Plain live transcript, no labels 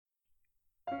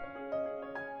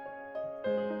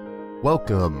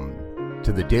Welcome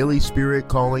to the Daily Spirit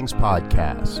Callings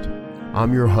Podcast.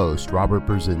 I'm your host, Robert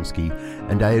Brzezinski,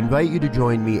 and I invite you to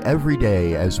join me every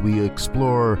day as we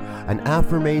explore an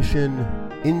affirmation,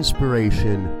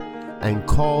 inspiration, and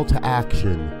call to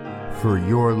action for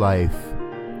your life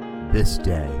this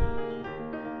day.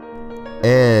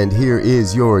 And here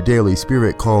is your Daily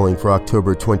Spirit Calling for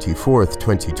October 24th,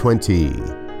 2020.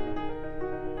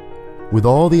 With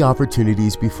all the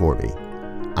opportunities before me,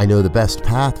 I know the best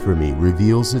path for me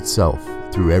reveals itself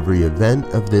through every event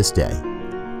of this day.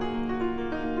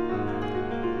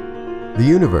 The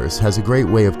universe has a great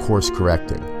way of course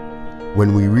correcting.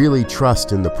 When we really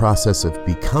trust in the process of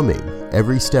becoming,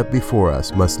 every step before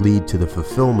us must lead to the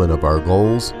fulfillment of our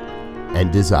goals and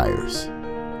desires.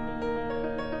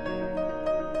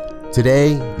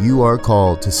 Today, you are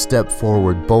called to step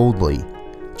forward boldly,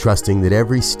 trusting that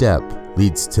every step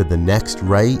leads to the next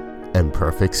right and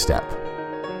perfect step.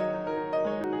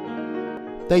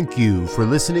 Thank you for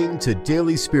listening to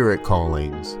Daily Spirit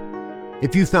Callings.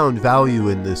 If you found value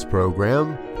in this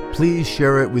program, please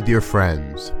share it with your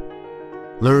friends.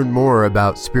 Learn more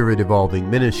about Spirit Evolving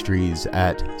Ministries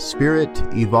at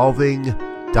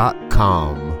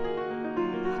spiritevolving.com.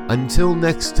 Until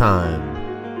next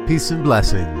time, peace and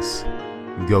blessings.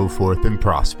 Go forth and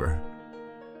prosper.